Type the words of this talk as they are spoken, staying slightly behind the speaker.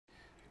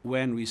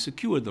when we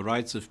secure the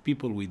rights of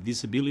people with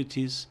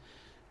disabilities,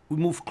 we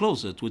move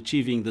closer to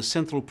achieving the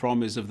central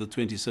promise of the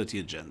 2030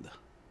 Agenda,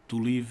 to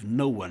leave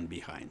no one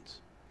behind.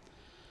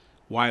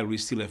 While we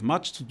still have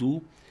much to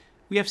do,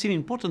 we have seen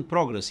important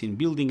progress in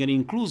building an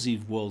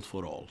inclusive world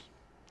for all.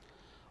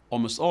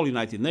 Almost all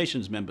United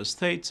Nations member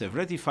states have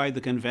ratified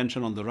the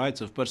Convention on the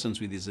Rights of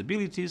Persons with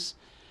Disabilities,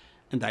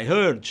 and I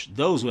urge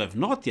those who have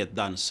not yet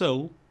done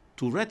so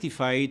to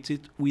ratify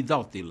it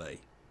without delay.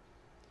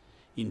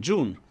 In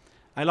June,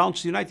 I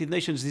launched the United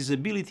Nations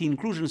Disability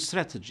Inclusion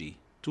Strategy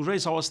to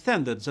raise our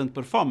standards and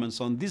performance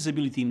on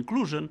disability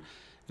inclusion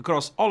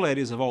across all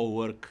areas of our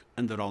work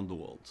and around the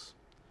world.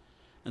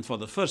 And for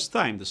the first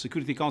time, the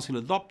Security Council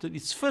adopted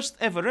its first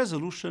ever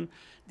resolution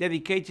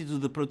dedicated to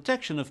the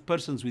protection of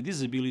persons with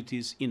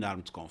disabilities in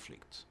armed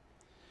conflict.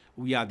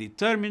 We are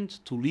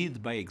determined to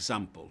lead by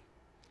example.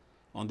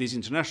 On this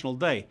International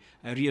Day,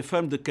 I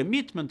reaffirmed the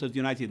commitment of the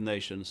United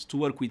Nations to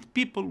work with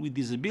people with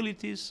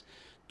disabilities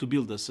to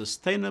build a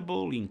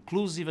sustainable,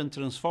 inclusive and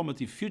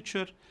transformative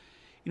future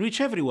in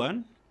which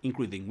everyone,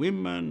 including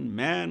women,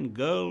 men,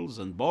 girls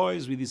and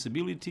boys with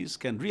disabilities,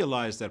 can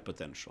realize their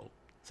potential.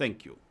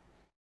 Thank you.